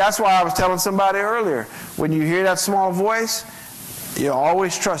 And that's why I was telling somebody earlier, when you hear that small voice, you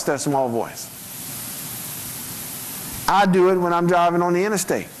always trust that small voice. I do it when I'm driving on the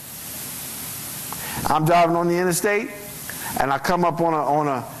interstate. I'm driving on the interstate, and I come up on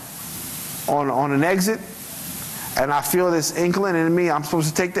an exit, and I feel this inkling in me, I'm supposed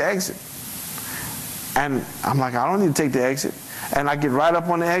to take the exit. And I'm like, I don't need to take the exit. And I get right up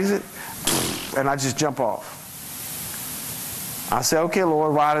on the exit, and I just jump off. I say, okay,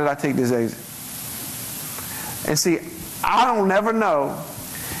 Lord, why did I take this exit? And see, I don't never know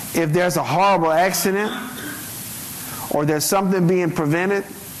if there's a horrible accident or there's something being prevented.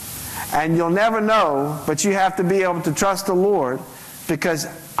 And you'll never know, but you have to be able to trust the Lord, because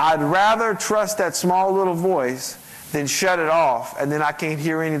I'd rather trust that small little voice than shut it off and then I can't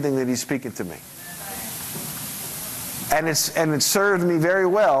hear anything that He's speaking to me. And it served me very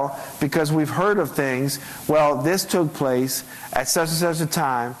well, because we've heard of things, well, this took place at such and such a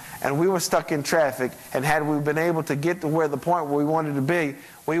time, and we were stuck in traffic, and had we been able to get to where the point where we wanted to be,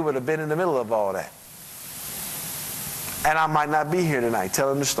 we would have been in the middle of all that. And I might not be here tonight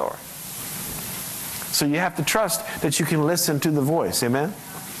telling the story. So you have to trust that you can listen to the voice. Amen?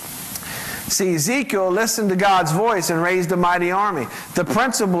 See, Ezekiel listened to God's voice and raised a mighty army. The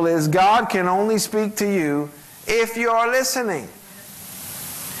principle is God can only speak to you if you are listening.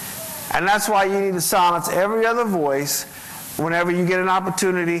 And that's why you need to silence every other voice. Whenever you get an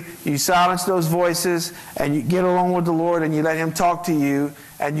opportunity, you silence those voices and you get along with the Lord and you let Him talk to you,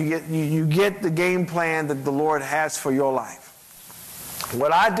 and you get the game plan that the Lord has for your life.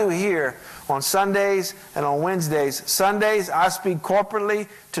 What I do here on Sundays and on Wednesdays, Sundays I speak corporately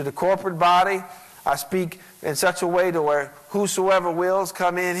to the corporate body. I speak in such a way to where whosoever wills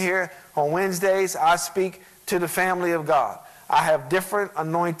come in here. On Wednesdays I speak to the family of God. I have different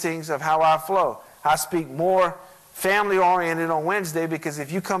anointings of how I flow. I speak more family-oriented on Wednesday, because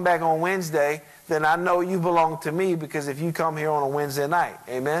if you come back on Wednesday, then I know you belong to me, because if you come here on a Wednesday night,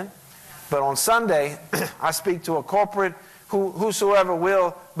 amen? But on Sunday, I speak to a corporate, whosoever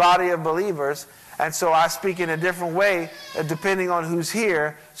will, body of believers, and so I speak in a different way depending on who's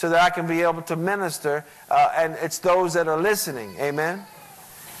here, so that I can be able to minister, and it's those that are listening, amen?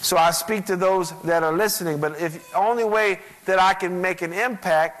 So I speak to those that are listening, but the only way that I can make an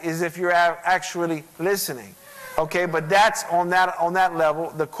impact is if you're actually listening. Okay, but that's on that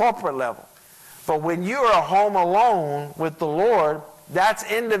level, the corporate level. But when you are home alone with the Lord, that's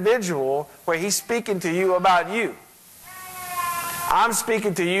individual, where He's speaking to you about you. I'm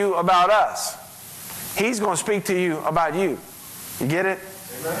speaking to you about us. He's going to speak to you about you. You get it?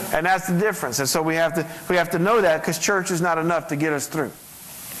 Amen. And that's the difference. And so we have to know that, because church is not enough to get us through.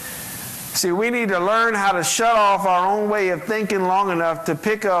 See, we need to learn how to shut off our own way of thinking long enough to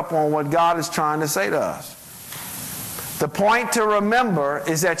pick up on what God is trying to say to us. The point to remember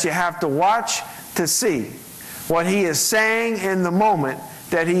is that you have to watch to see what He is saying in the moment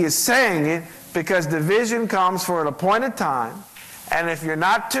that He is saying it, because the vision comes for an appointed time, and if you're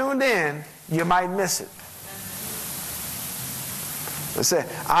not tuned in, you might miss it. Let's say,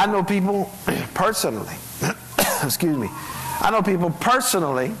 I know people personally, excuse me, I know people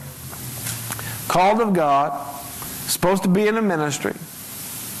personally, called of God, supposed to be in the ministry,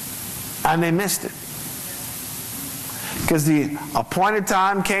 and they missed it. Because the appointed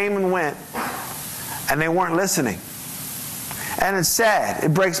time came and went, and they weren't listening. And it's sad.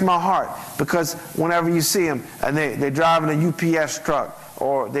 It breaks my heart, because whenever you see them, and they're driving a UPS truck,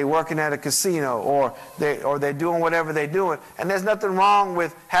 or they're working at a casino, or they're doing whatever they're doing, and there's nothing wrong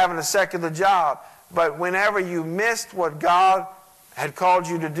with having a secular job, but whenever you missed what God had called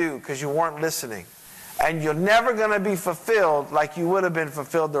you to do because you weren't listening, and you're never going to be fulfilled like you would have been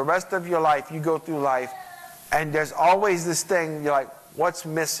fulfilled the rest of your life. You go through life, and there's always this thing, you're like, what's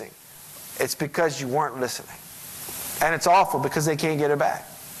missing? It's because you weren't listening. And it's awful, because they can't get it back.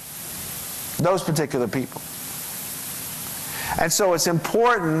 Those particular people. And so it's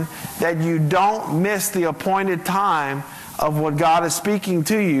important that you don't miss the appointed time of what God is speaking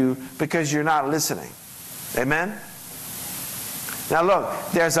to you, because you're not listening. Amen? Now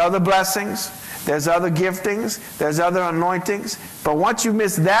look, there's other blessings, there's other giftings, there's other anointings, but once you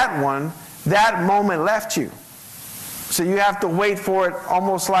miss that one, that moment left you. So you have to wait for it,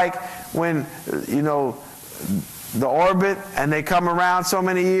 almost like when, the orbit, and they come around so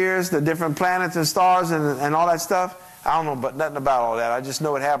many years, the different planets and stars and all that stuff. I don't know nothing about all that. I just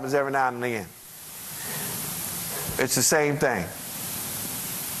know it happens every now and again. It's the same thing.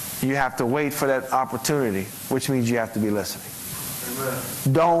 You have to wait for that opportunity, which means you have to be listening. Amen.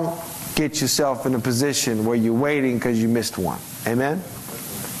 Don't get yourself in a position where you're waiting because you missed one. Amen?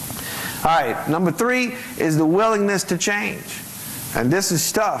 All right, number 3 is the willingness to change. And this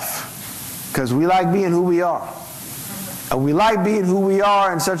is tough, because we like being who we are. And we like being who we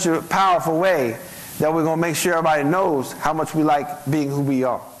are in such a powerful way that we're going to make sure everybody knows how much we like being who we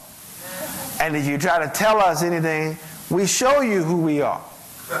are. And if you try to tell us anything, we show you who we are.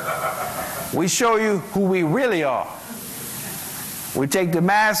 We show you who we really are. We take the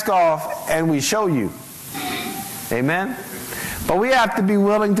mask off and we show you. Amen? But we have to be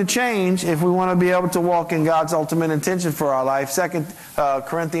willing to change if we want to be able to walk in God's ultimate intention for our life. 2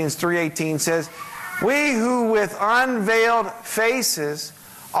 Corinthians 3:18 says, "We who with unveiled faces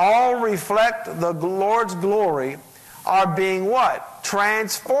all reflect the Lord's glory are being" what?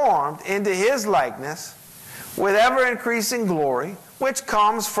 "Transformed into His likeness with ever-increasing glory, which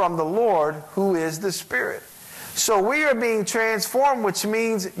comes from the Lord, who is the Spirit." So we are being transformed, which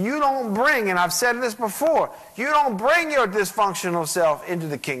means you don't bring, and I've said this before, you don't bring your dysfunctional self into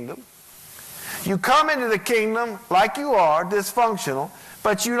the kingdom. You come into the kingdom like you are, dysfunctional,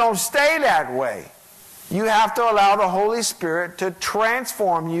 but you don't stay that way. You have to allow the Holy Spirit to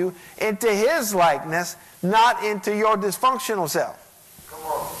transform you into His likeness, not into your dysfunctional self. Come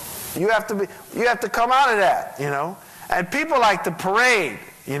on. You have to come out of that, And people like to parade.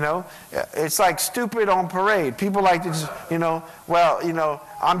 you know. It's like stupid on parade. People like to just,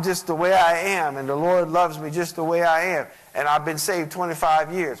 I'm just the way I am, and the Lord loves me just the way I am, and I've been saved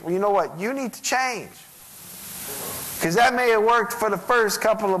 25 years. Well, you know what? You need to change. Because that may have worked for the first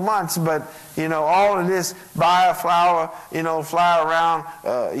couple of months, but, all of this buy a flower, fly around,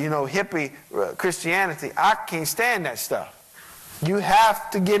 hippie Christianity, I can't stand that stuff. You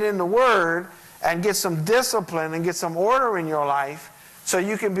have to get in the Word and get some discipline and get some order in your life so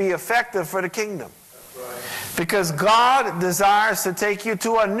you can be effective for the kingdom. Right. Because God desires to take you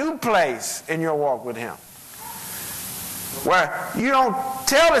to a new place in your walk with Him, where you don't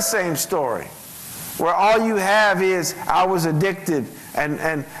tell the same story, where all you have is, I was addicted,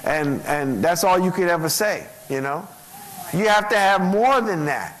 and that's all you could ever say, You have to have more than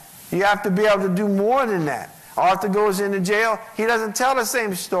that. You have to be able to do more than that. Arthur goes into jail, he doesn't tell the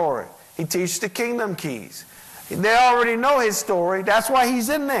same story. He teaches the kingdom keys. They already know his story. That's why he's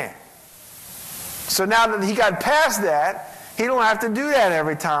in there. So now that he got past that, he don't have to do that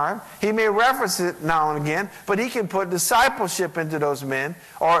every time. He may reference it now and again, but he can put discipleship into those men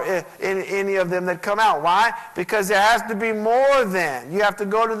or in any of them that come out. Why? Because there has to be more than. You have to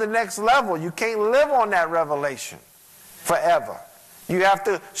go to the next level. You can't live on that revelation forever. You have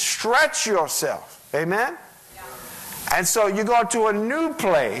to stretch yourself. Amen? And so you go to a new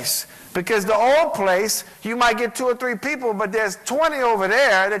place, because the old place, you might get 2 or 3 people, but there's 20 over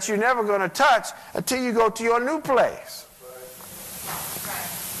there that you're never going to touch until you go to your new place.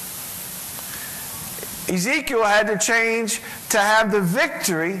 Ezekiel had to change to have the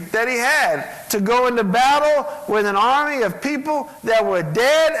victory that he had. To go into battle with an army of people that were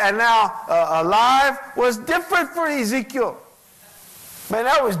dead and now alive was different for Ezekiel. Man,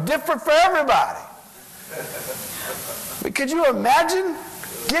 that was different for everybody. But could you imagine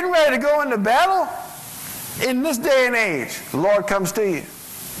getting ready to go into battle? In this day and age, the Lord comes to you.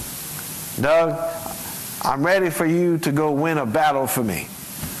 Doug, I'm ready for you to go win a battle for me.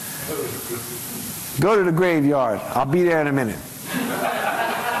 Go to the graveyard. I'll be there in a minute.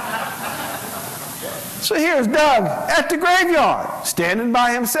 So here's Doug at the graveyard, standing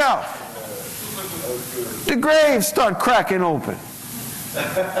by himself. The graves start cracking open.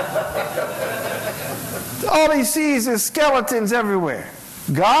 All he sees is skeletons everywhere.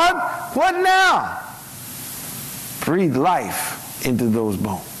 God, what now? Breathe life into those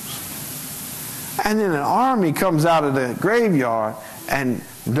bones. And then an army comes out of the graveyard, and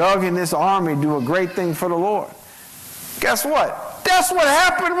Doug and this army do a great thing for the Lord. Guess what? That's what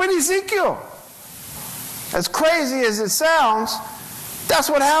happened with Ezekiel. As crazy as it sounds, that's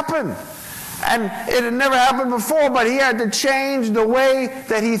what happened. And it had never happened before, but he had to change the way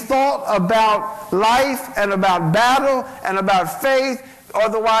that he thought about life and about battle and about faith.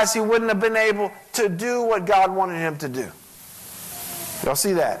 Otherwise, he wouldn't have been able to do what God wanted him to do. Y'all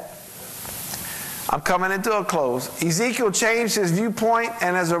see that? I'm coming into a close. Ezekiel changed his viewpoint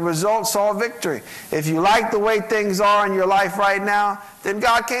and as a result saw victory. If you like the way things are in your life right now, then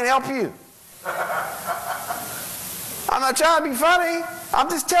God can't help you. I'm not trying to be funny. I'm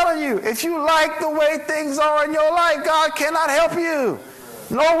just telling you, if you like the way things are in your life, God cannot help you.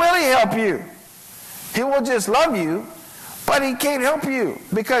 Nor will He help you. He will just love you, but He can't help you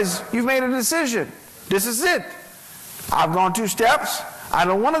because you've made a decision. This is it. I've gone 2 steps. I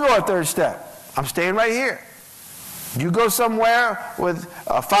don't want to go a 3rd step. I'm staying right here. You go somewhere with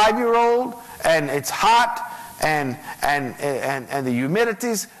a 5-year-old and it's hot and the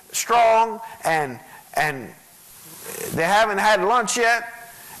humidity's strong and they haven't had lunch yet,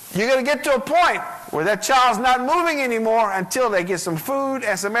 you're going to get to a point where that child's not moving anymore until they get some food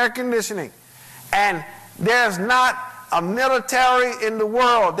and some air conditioning. And there's not a military in the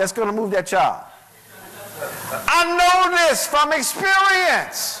world that's going to move that child. I know this from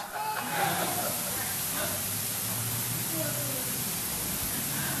experience.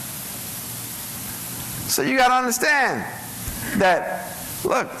 So you got to understand that,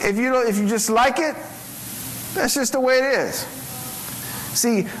 look, if you just like it, that's just the way it is.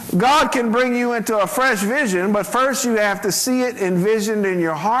 See, God can bring you into a fresh vision, but first you have to see it envisioned in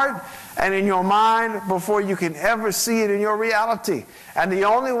your heart and in your mind before you can ever see it in your reality. And the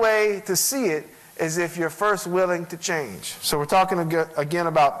only way to see it is if you're first willing to change. So we're talking again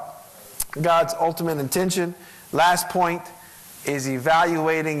about God's ultimate intention. Last point is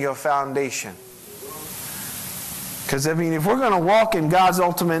evaluating your foundation. Because, if we're going to walk in God's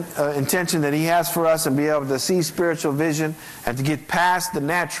ultimate intention that He has for us and be able to see spiritual vision and to get past the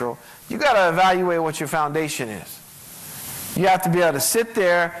natural, you got to evaluate what your foundation is. You have to be able to sit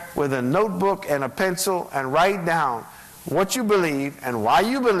there with a notebook and a pencil and write down what you believe and why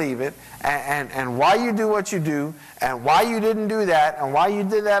you believe it, and why you do what you do, and why you didn't do that, and why you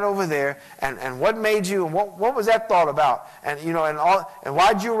did that over there, and what made you, and what was that thought about, and and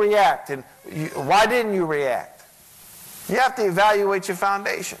why'd you react, and why didn't you react? You have to evaluate your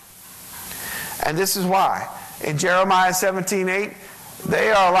foundation. And this is why. In Jeremiah 17:8,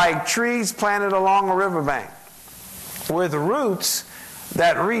 they are like trees planted along a riverbank with roots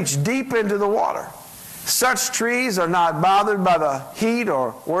that reach deep into the water. Such trees are not bothered by the heat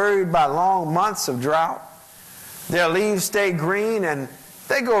or worried by long months of drought. Their leaves stay green and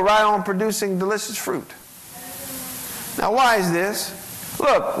they go right on producing delicious fruit. Now, why is this?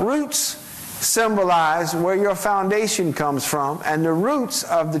 Look, roots symbolize where your foundation comes from, and the roots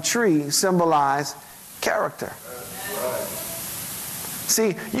of the tree symbolize character.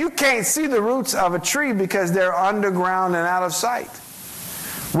 See, you can't see the roots of a tree because they're underground and out of sight,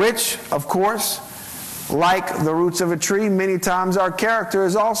 which, of course, like the roots of a tree, many times our character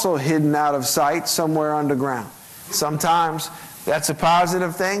is also hidden out of sight somewhere underground. Sometimes that's a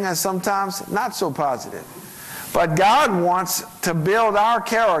positive thing, and sometimes not so positive. But God wants to build our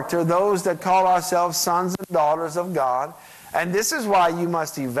character, those that call ourselves sons and daughters of God. And this is why you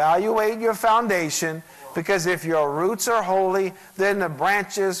must evaluate your foundation, because if your roots are holy, then the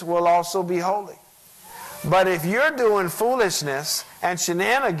branches will also be holy. But if you're doing foolishness and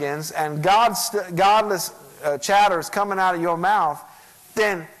shenanigans and godless chatters coming out of your mouth,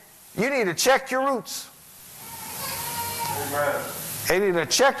 then you need to check your roots. Amen. You need to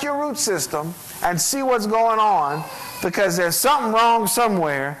check your root system and see what's going on, because there's something wrong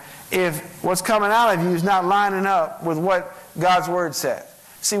somewhere if what's coming out of you is not lining up with what God's Word says.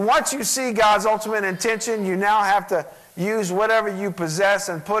 See, once you see God's ultimate intention, you now have to use whatever you possess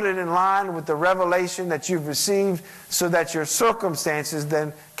and put it in line with the revelation that you've received, so that your circumstances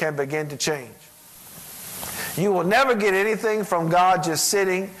then can begin to change. You will never get anything from God just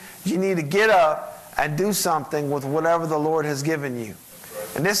sitting. You need to get up and do something with whatever the Lord has given you.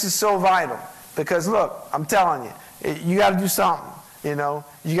 And this is so vital, because look, I'm telling you, you got to do something. You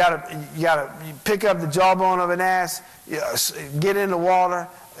got to pick up the jawbone of an ass, get in the water,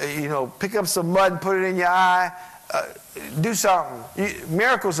 pick up some mud and put it in your eye. Do something.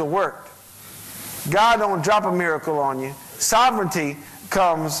 Miracles are worked. God don't drop a miracle on you. Sovereignty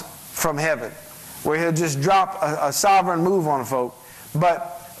comes from heaven, where He'll just drop a sovereign move on folk.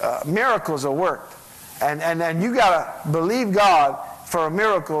 But miracles are worked. And you got to believe God for a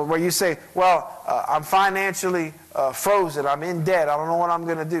miracle where you say, well, I'm financially frozen. I'm in debt. I don't know what I'm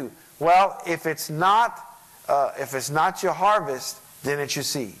going to do. Well, if it's not your harvest, then it's your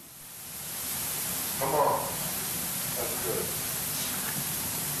seed. Come on. That's good.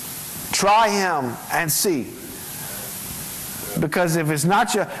 Try Him and see. Because if it's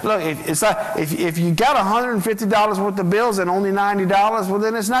not your, look, if you got $150 worth of bills and only $90, well,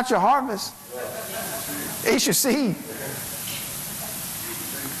 then it's not your harvest. It's your seed.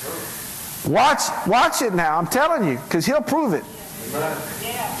 Watch it now. I'm telling you, because He'll prove it.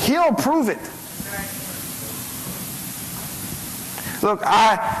 He'll prove it. Look,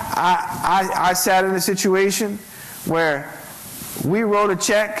 I sat in a situation where we wrote a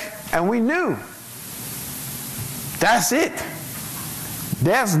check and we knew that's it.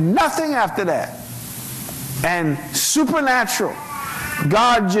 There's nothing after that. And supernatural,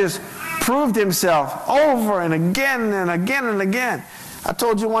 God just proved Himself over and again and again and again. I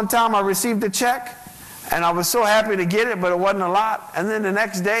told you one time I received a check and I was so happy to get it, but it wasn't a lot. And then the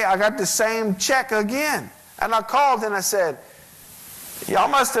next day I got the same check again. And I called and I said, y'all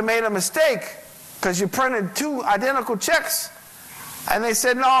must have made a mistake because you printed 2 identical checks. And they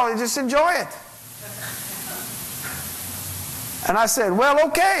said, no, just enjoy it. And I said, well,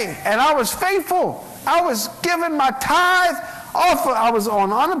 okay. And I was faithful. I was giving my tithe off. I was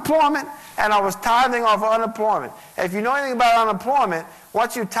on unemployment, and I was tithing off of unemployment. If you know anything about unemployment,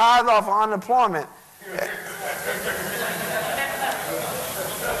 once you tithe off of unemployment,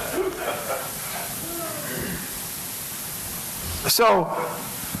 so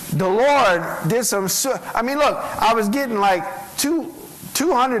the Lord did some, look, I was getting like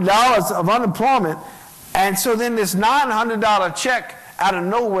 $200 of unemployment, and so then this $900 check out of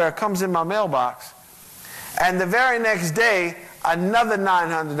nowhere comes in my mailbox. And the very next day, another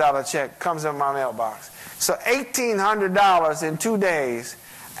 $900 check comes in my mailbox. So $1,800 in 2 days,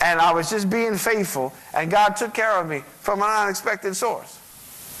 and I was just being faithful, and God took care of me from an unexpected source.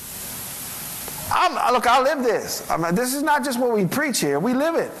 Look, I live this. This is not just what we preach here. We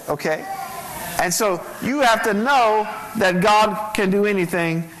live it, okay? And so you have to know that God can do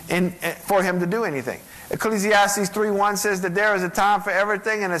anything for Him to do anything. Ecclesiastes 3:1 says that there is a time for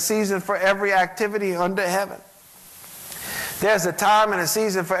everything and a season for every activity under heaven. There's a time and a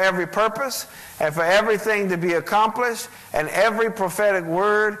season for every purpose and for everything to be accomplished, and every prophetic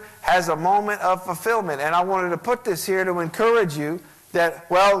word has a moment of fulfillment. And I wanted to put this here to encourage you that,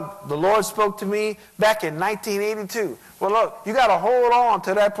 well, the Lord spoke to me back in 1982. Well, look, you got to hold on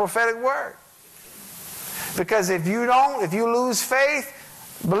to that prophetic word. Because if you don't, if you lose faith,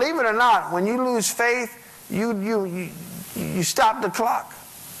 believe it or not, when you lose faith, you stop the clock.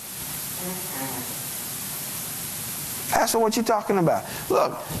 Pastor, what you talking about?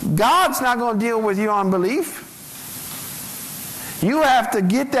 Look, God's not going to deal with your unbelief. You have to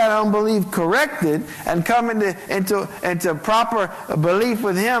get that unbelief corrected and come into proper belief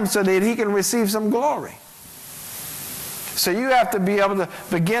with Him so that He can receive some glory. So you have to be able to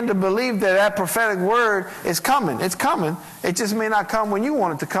begin to believe that that prophetic word is coming. It's coming. It just may not come when you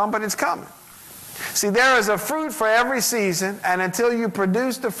want it to come, but it's coming. See, there is a fruit for every season, and until you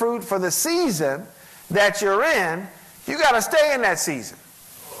produce the fruit for the season that you're in, you got to stay in that season.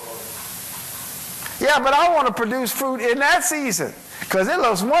 Yeah, but I want to produce fruit in that season because it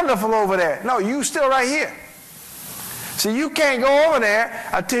looks wonderful over there. No, you still right here. So you can't go over there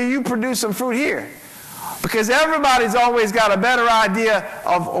until you produce some fruit here. Because everybody's always got a better idea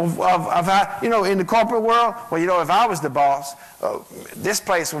of how, in the corporate world, well, if I was the boss, this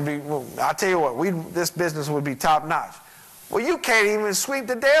place would be, I'll tell you what, this business would be top notch. Well, you can't even sweep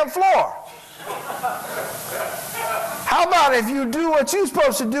the damn floor. How about if you do what you're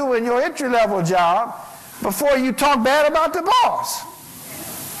supposed to do in your entry-level job before you talk bad about the boss?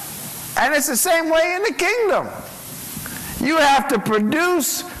 And it's the same way in the kingdom. You have to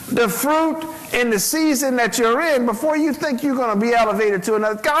produce the fruit in the season that you're in before you think you're going to be elevated to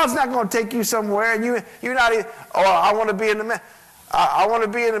another. God's not going to take you somewhere and you're not. I want to be in the. I want to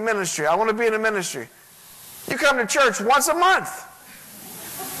be in the ministry. I want to be in the ministry. You come to church once a month.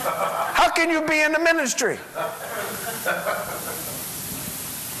 How can you be in the ministry?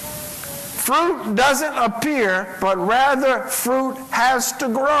 Fruit doesn't appear, but rather fruit has to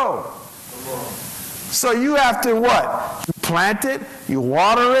grow. So you have to what? You plant it, you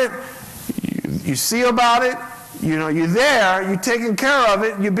water it, you see about it, you're there, you're taking care of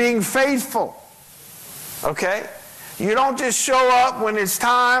it, you're being faithful. Okay? You don't just show up when it's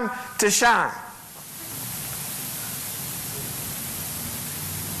time to shine.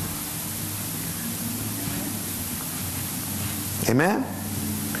 Amen?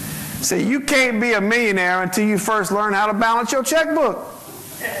 See, you can't be a millionaire until you first learn how to balance your checkbook.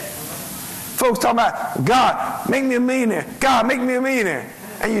 Folks talking about, God, make me a millionaire. God, make me a millionaire.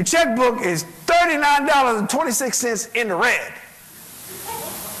 And your checkbook is $39.26 in the red.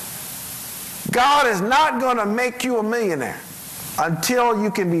 God is not going to make you a millionaire until you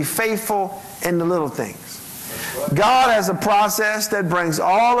can be faithful in the little things. God has a process that brings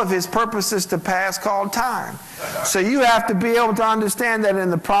all of His purposes to pass called time. So you have to be able to understand that in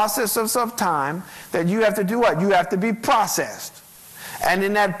the process of time, that you have to do what? You have to be processed. And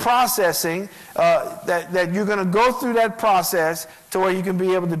in that processing, that you're going to go through that process to where you can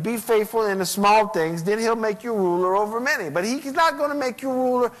be able to be faithful in the small things. Then He'll make you ruler over many. But He's not going to make you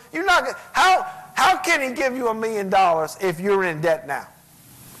ruler. You're not. How can He give you $1 million if you're in debt now?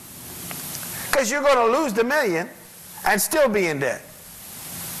 Because you're going to lose the $1 million and still be in debt.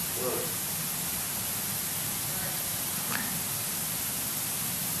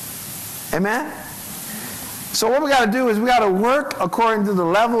 Amen? So what we got to do is we got to work according to the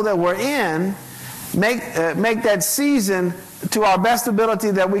level that we're in, make that season to our best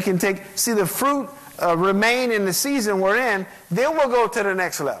ability that we can see the fruit remain in the season we're in, then we'll go to the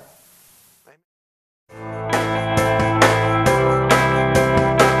next level.